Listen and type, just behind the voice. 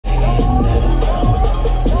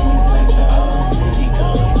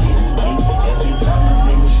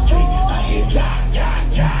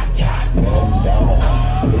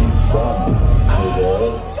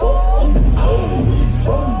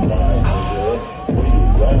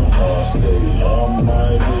one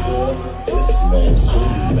night, nigga. This man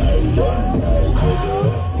shooting night, one night, nigga.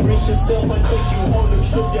 Brace yourself, I take you on a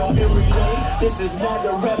trip down memory lane. This is not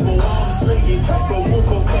a rapper, I'm slinging crack for more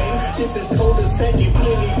cocaine. This is cul-de-sac,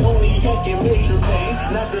 plenty cognac and major pain.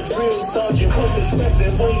 Not the drill sergeant, put the stress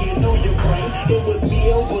that weighing on your brain. It was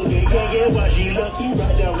me and Boogie, yeah, why she lucky?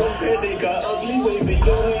 Right down road as it got ugly, waving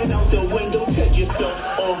your hand out the window, check yourself.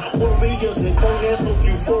 Warriors and boners, hope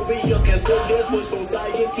euphoria can still dance with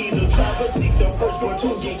society. The driver seek the first one to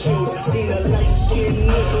get killed. Seen a light-skinned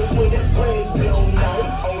nigga with his brains blown out.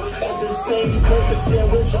 At the same purpose, there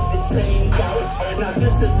was the same doubt. Now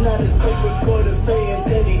this is not a tape recorder saying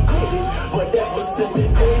that he did it, but ever since the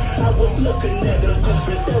day I was looking at a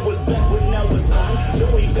different. That was back when I was 9,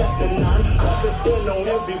 Joey back to 9. I could stand on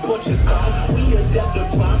every butcher's time. We adapt the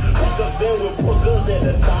crime, like a van with 4 guns at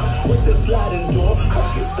a time. With the sliding door,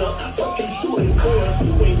 pockets up, fucking shooting for us.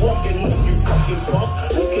 You ain't walking up, you fucking punk.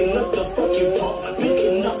 Picking up the fucking pump,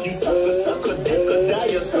 picking up you sucker, dick or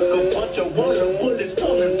die a sucker. Bunch of water, bullets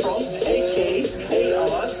coming from AKs,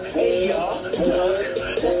 ARs, AR, duck.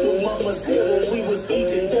 That's what mama said when we was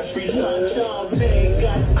eating that free lunch. Oh man,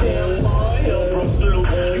 goddamn, all hell broke loose.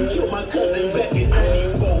 You killed my cousin back in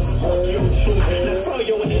 94. Fuck your truth, now throw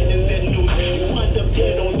your head in that noose. You wind up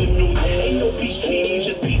dead on the news. Ain't no peace treaty,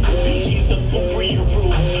 just piece of beaches up on real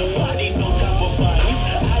roof. Bodies on top of bodies,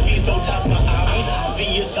 ivies on top of ivies.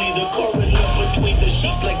 Obviously the coroner between the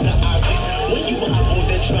sheets like the Osleys. When you hop on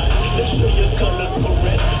that track, make sure your color's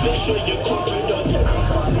correct. Make sure you're corporate on every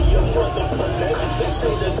part of your brother collect. They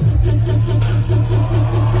say that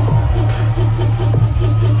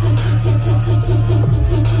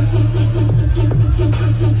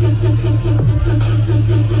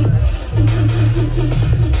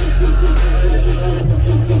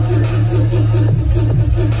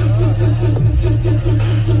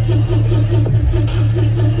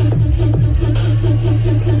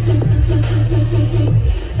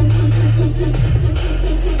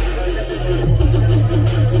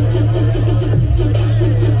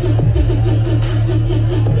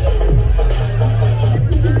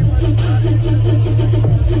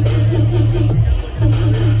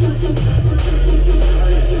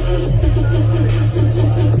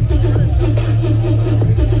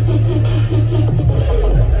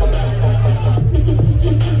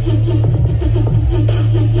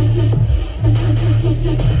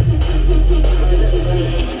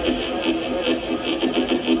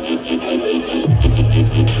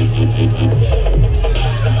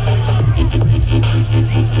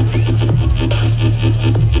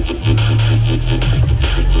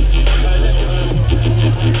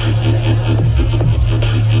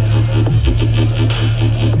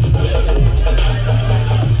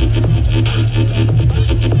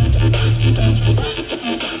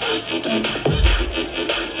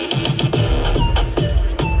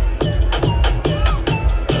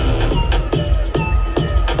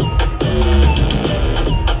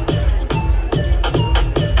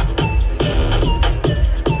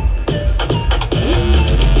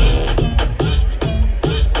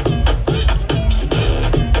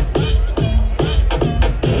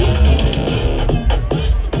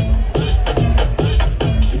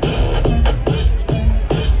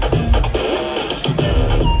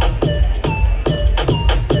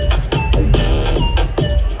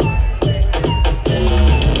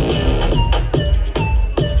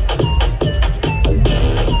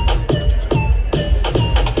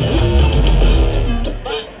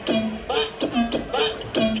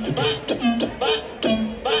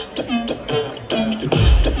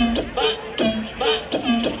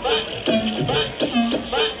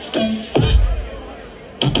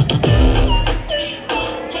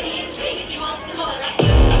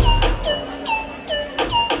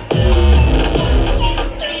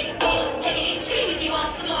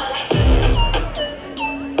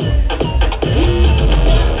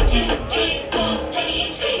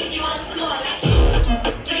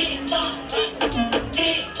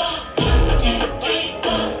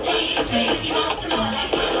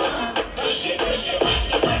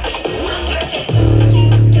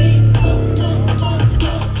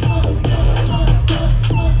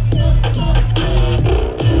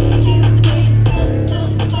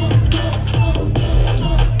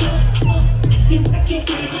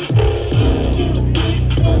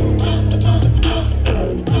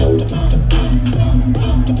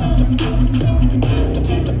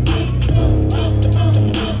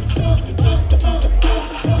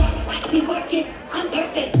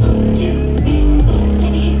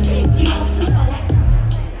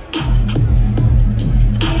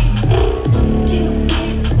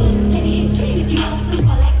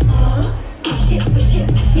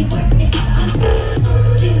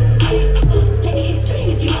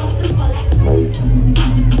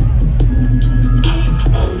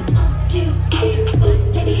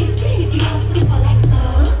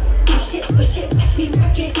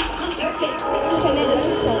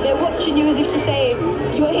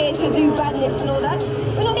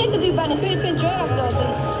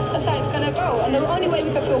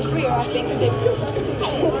I think. If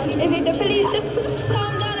the police just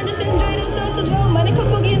calm down and just enjoy themselves as well, man, they could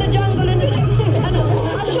boogie in the jungle and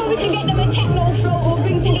I'm sure we can get them a techno flow or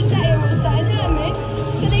bring take that here on side, you know what I mean?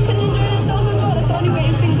 So they can enjoy themselves as well. That's the only way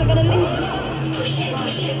things are gonna leave. Push it,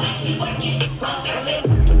 watch me work it.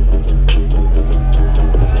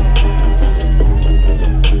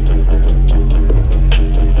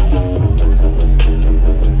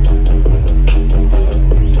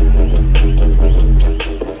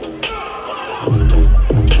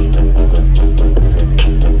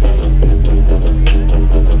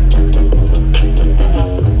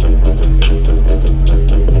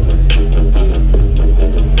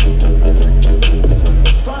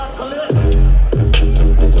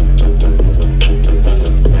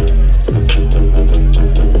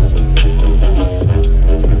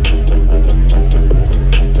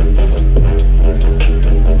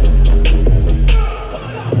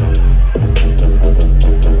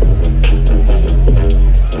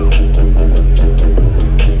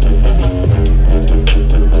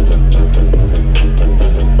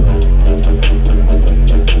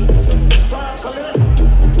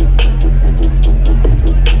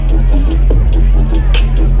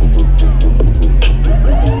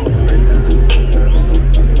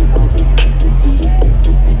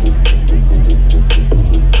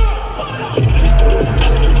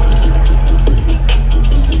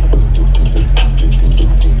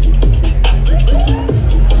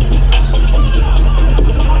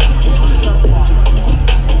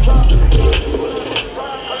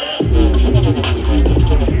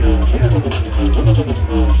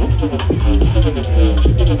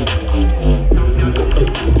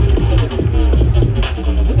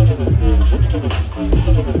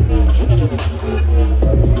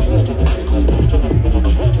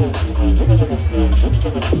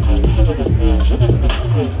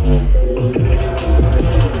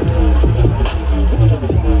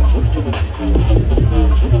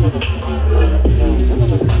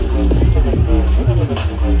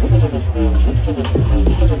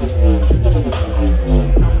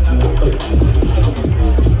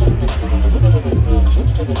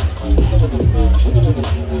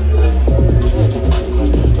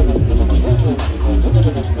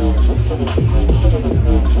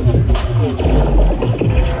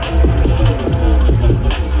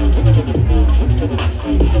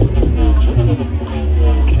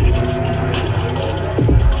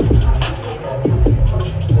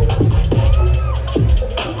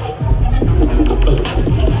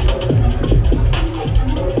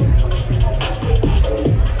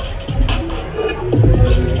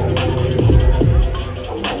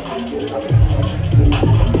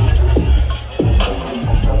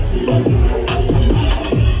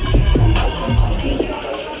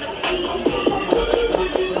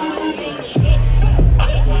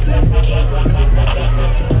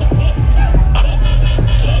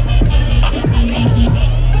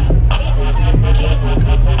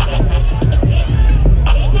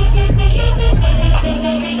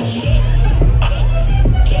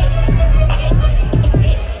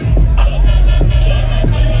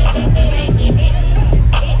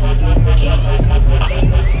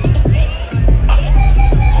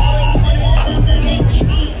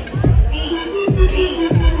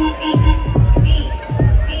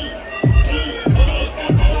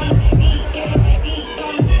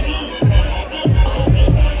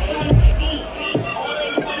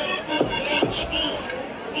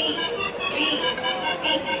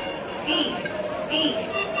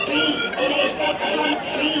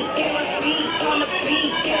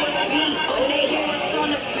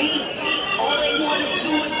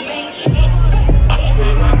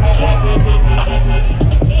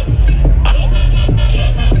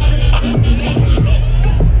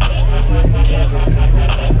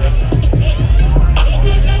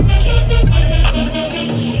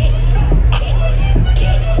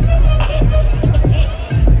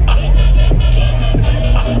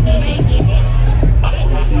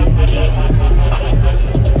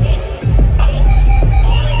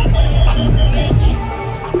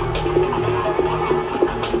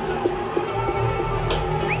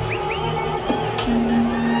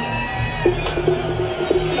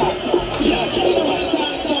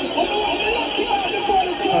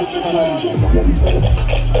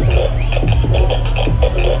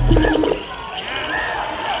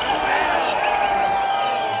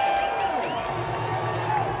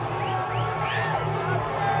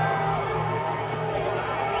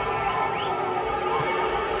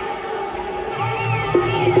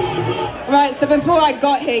 Right, so before I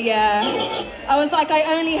got here, yeah, I was like,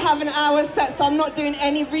 I only have an hour set, so I'm not doing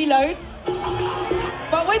any reloads.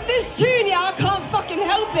 But with this tune, yeah, I can't fucking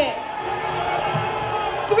help it.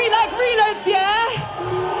 Do we like reloads, yeah?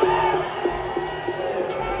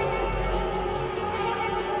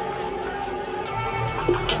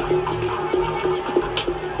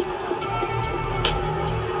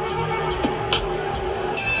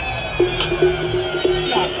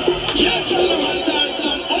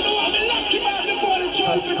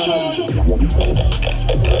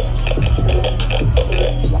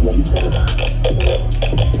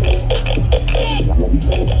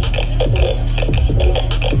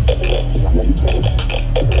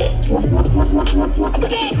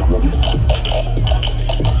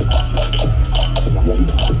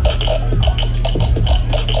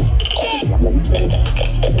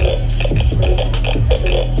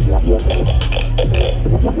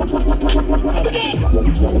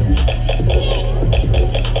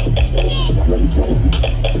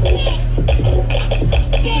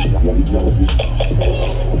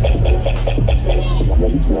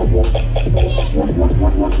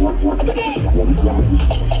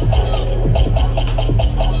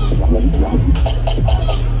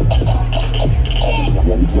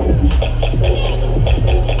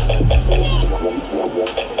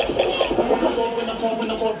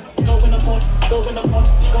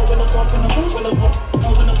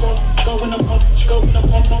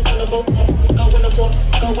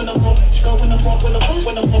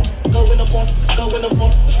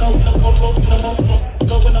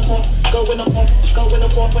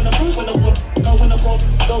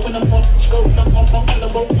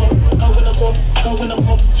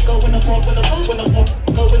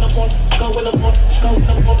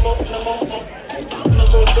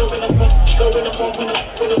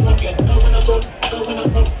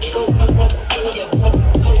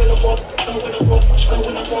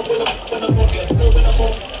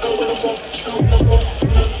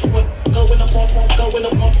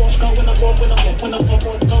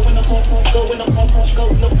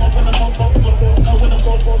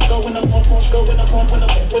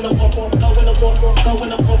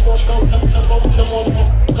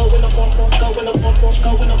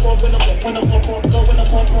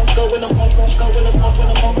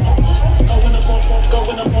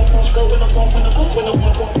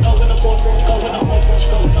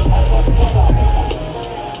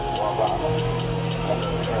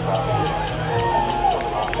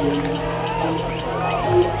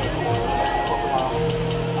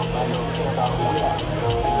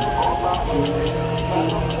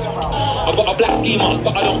 I got a black ski mask,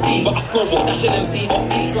 but I don't see. But I snowboard, dash an MC off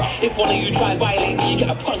piece. If one of you try violate me, you get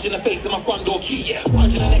a punch in the face with my front door key. Yeah,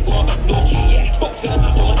 punch in the neck with my back door key. Yeah, spoke to the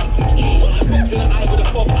map with my X6 key. Box in the eye with a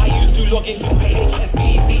fob I used to log into my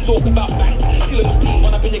HSBC. Talk about banks, killing the peace.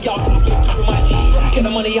 When I bring the girls to the flip to my G's. Get the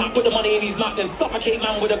money out, put the money in his mouth, then suffocate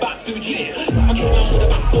man with a back 2 G's. Suffocate man with a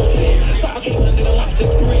back 4 G's. Suffocate man in the mic,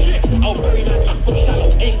 just breathe. I'll bury man 2 foot shallow.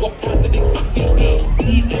 Ain't got time to dig 6 feet deep.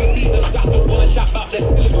 These MCs and rappers wanna chat about their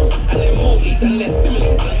syllables and their multis and their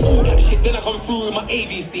similes. All that shit, then I come through with my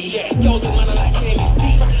ABC. Yeah, girls and man are like Jamie's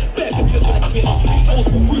deep. Spare pictures when I spin on street. Old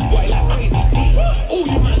school rude boy like crazy deep. All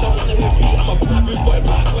you man don't wanna hear me. I'm a bad rude boy,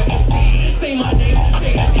 bad boy MC. Say my name,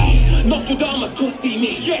 say that E. Nostradamus couldn't see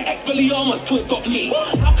me. Yeah, Expelliarmus couldn't stop me.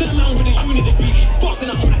 How can a man with a uni degree busting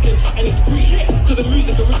up my and chatting his street? Cause the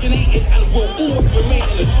music originated and will always remain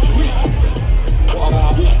in the streets. What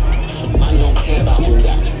about man don't care about all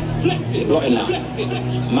that? Flex it, rotting out.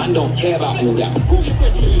 Man don't care about all that.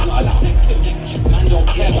 Who's not allowed? Man don't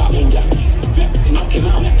care about all that. Knock him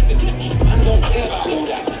out. Man don't care about all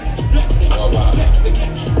that. What about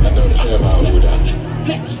man don't care about all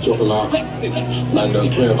that? Just drop him out. Man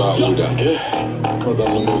don't care about all that. Cause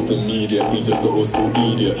I'm the most immediate. We just a old school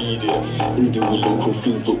idiot. We do local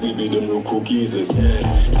things, but we be them local geezers. Just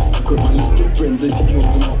look at my list of friends, they think you're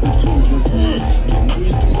them up with tweezers.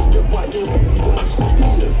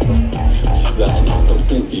 She's lighting up some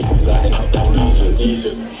sensey, she's lighting up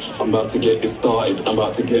amnesia. I'm about to get it started, I'm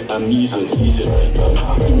about to get amnesia. I'm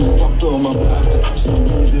happy to fuck them, I'm about to touch some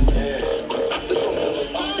breezes.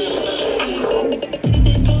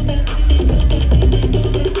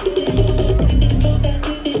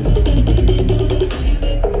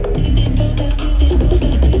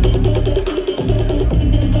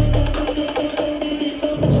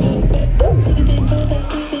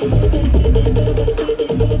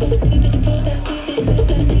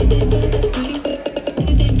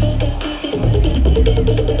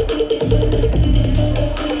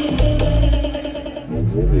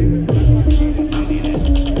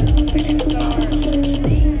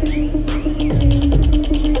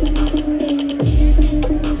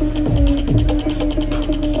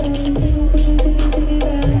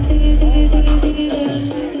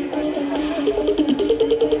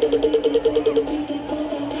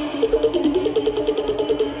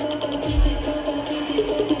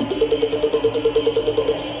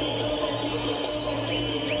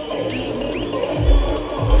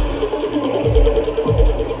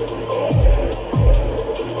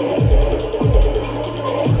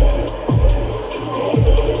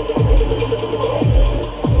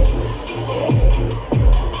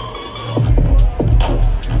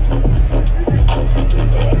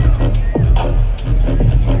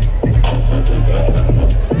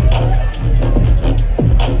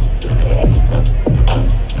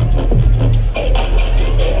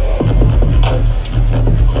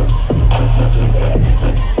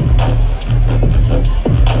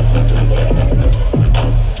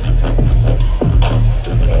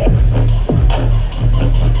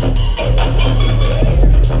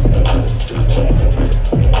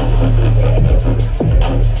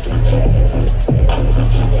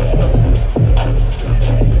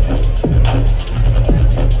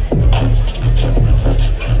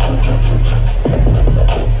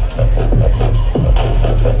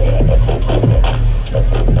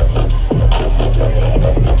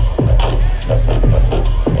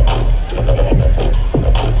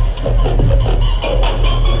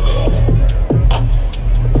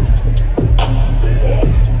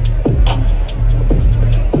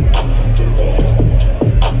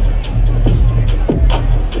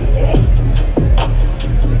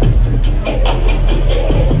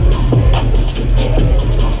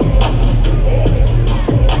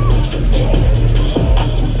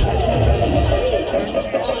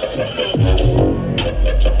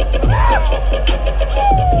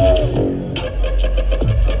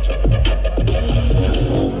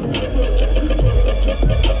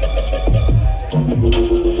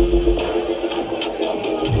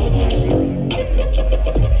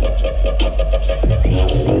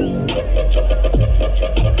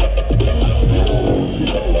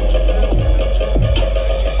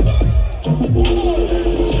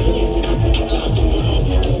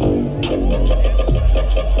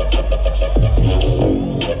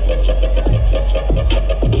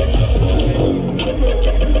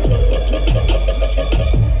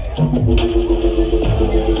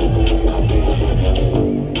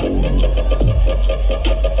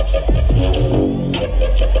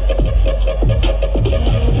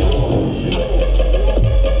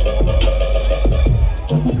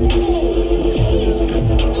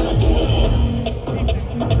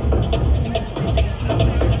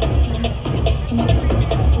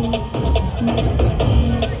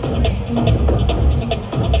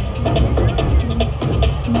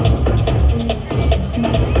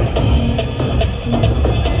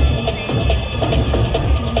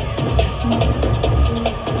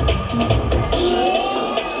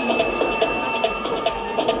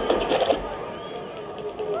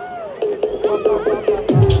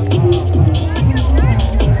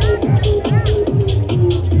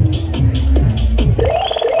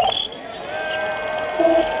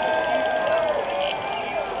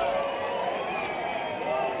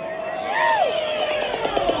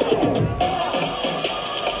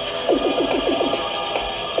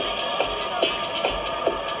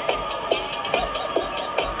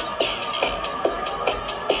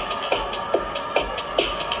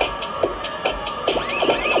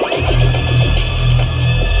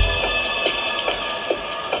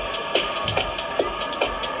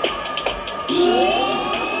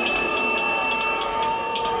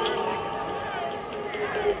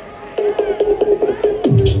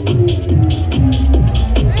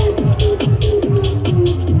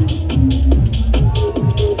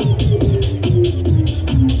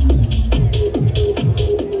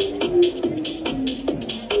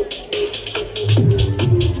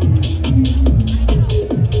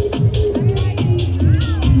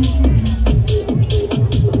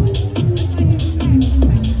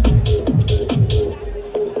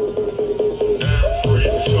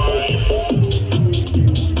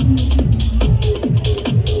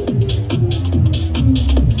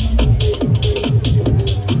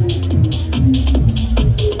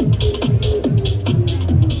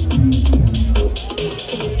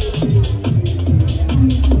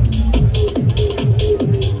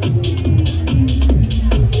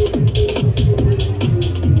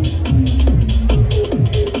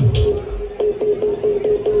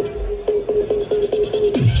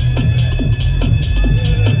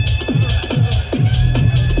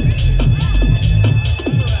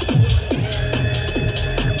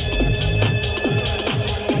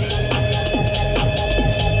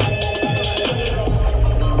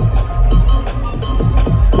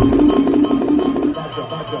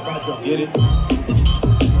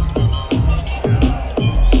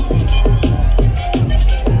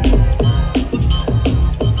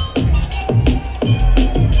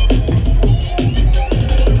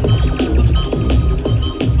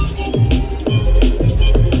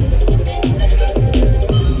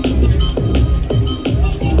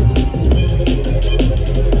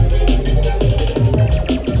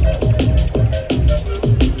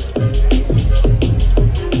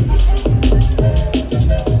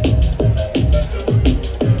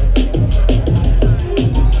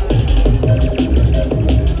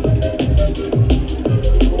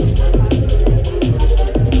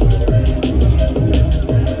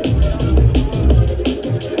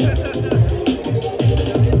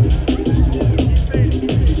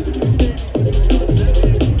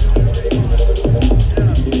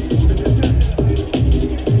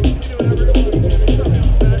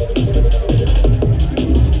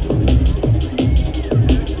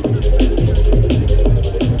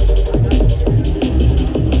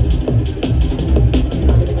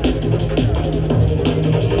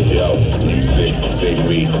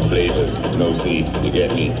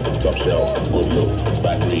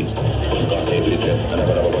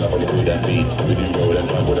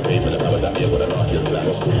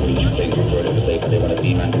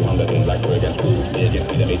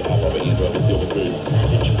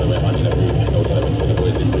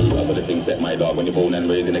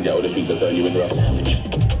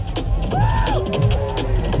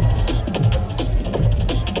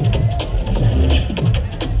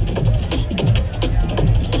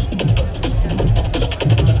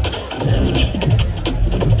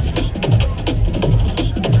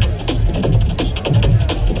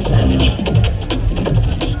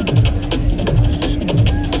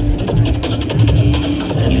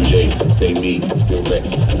 Same me, still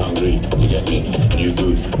vexed and hungry. You get me? New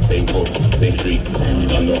boots, same foot, same streets.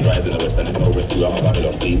 I'm not rise in the west and there's no rescue out of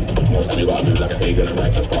Babylon scene. More time you gotta move like a pagan and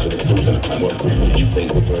righteous part of exclusion. And what proof you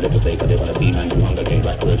take good for a little mistake that they wanna see man do hunger games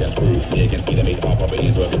like crew against crew. Me against me, they make our property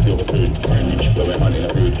into a big silver spoon. But we're hunting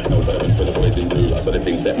the food, no tolerance for the boys in blue. I saw the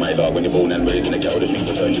thing set my dog when you're born and raised in the ghetto, the streets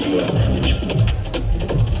will turn you to a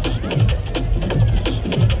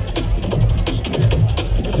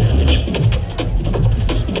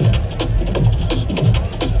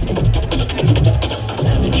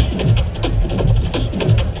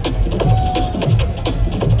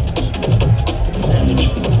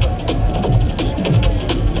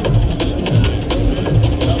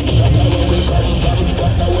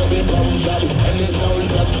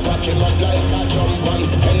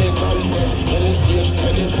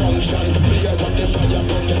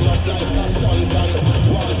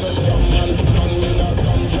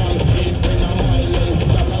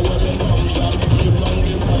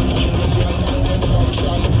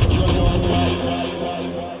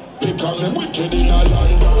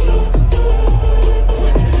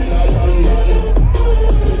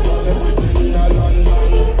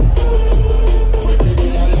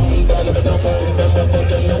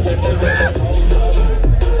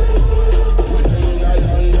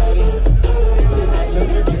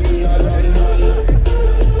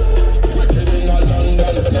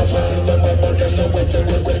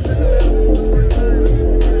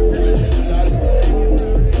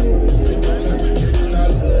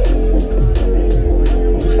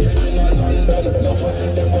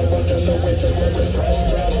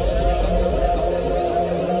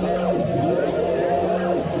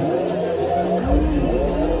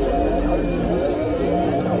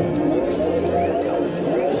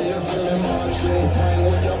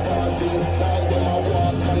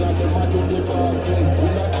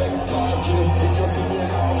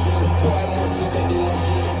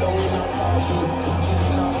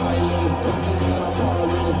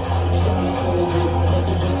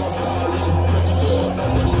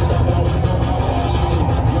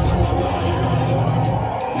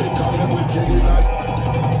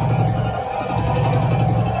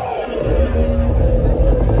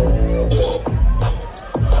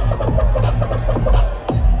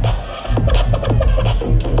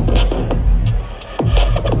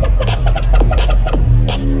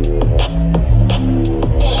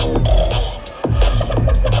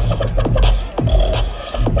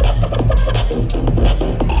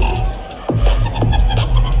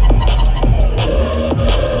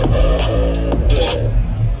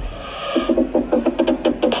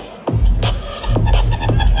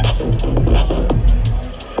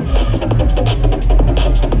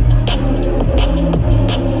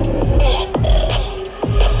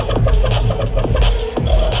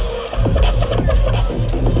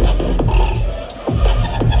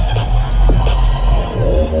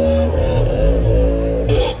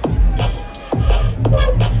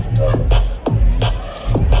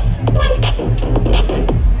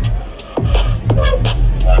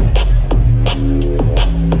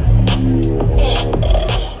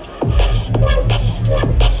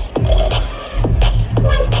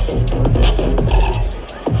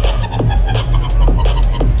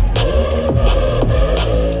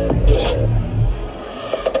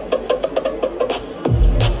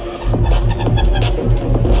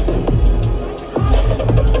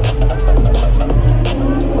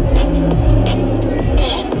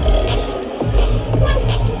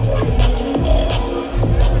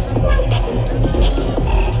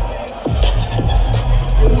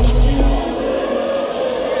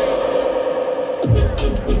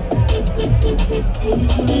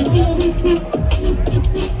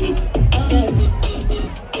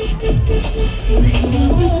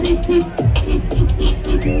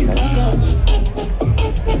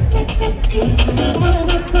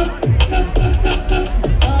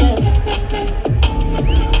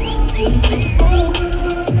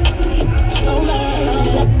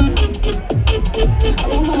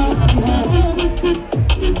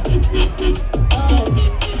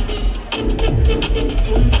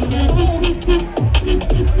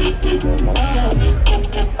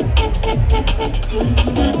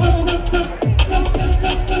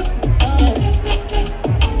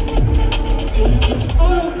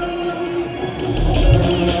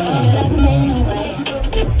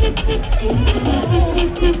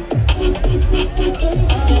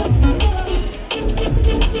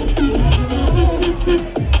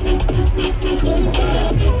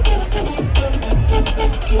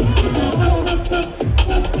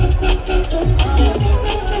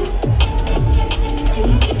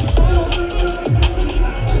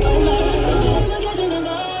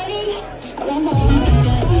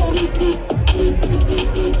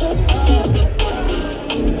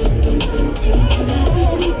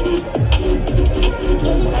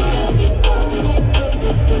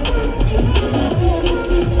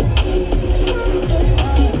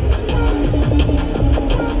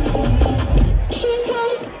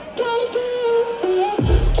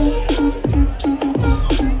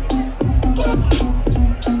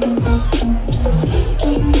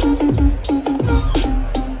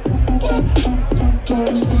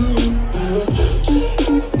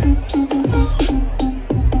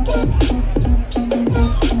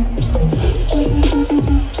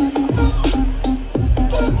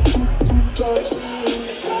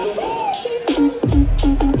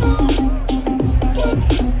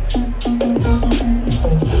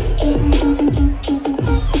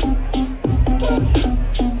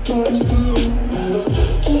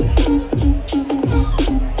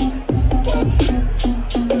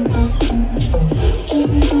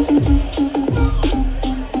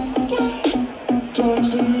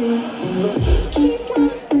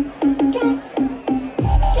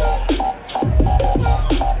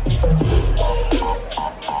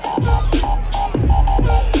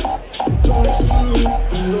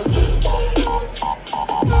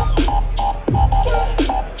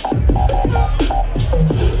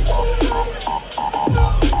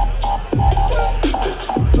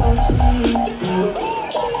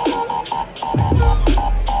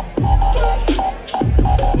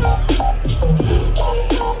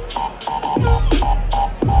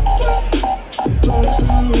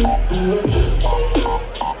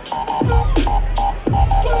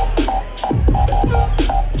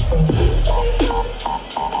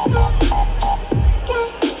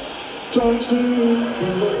Tracklist.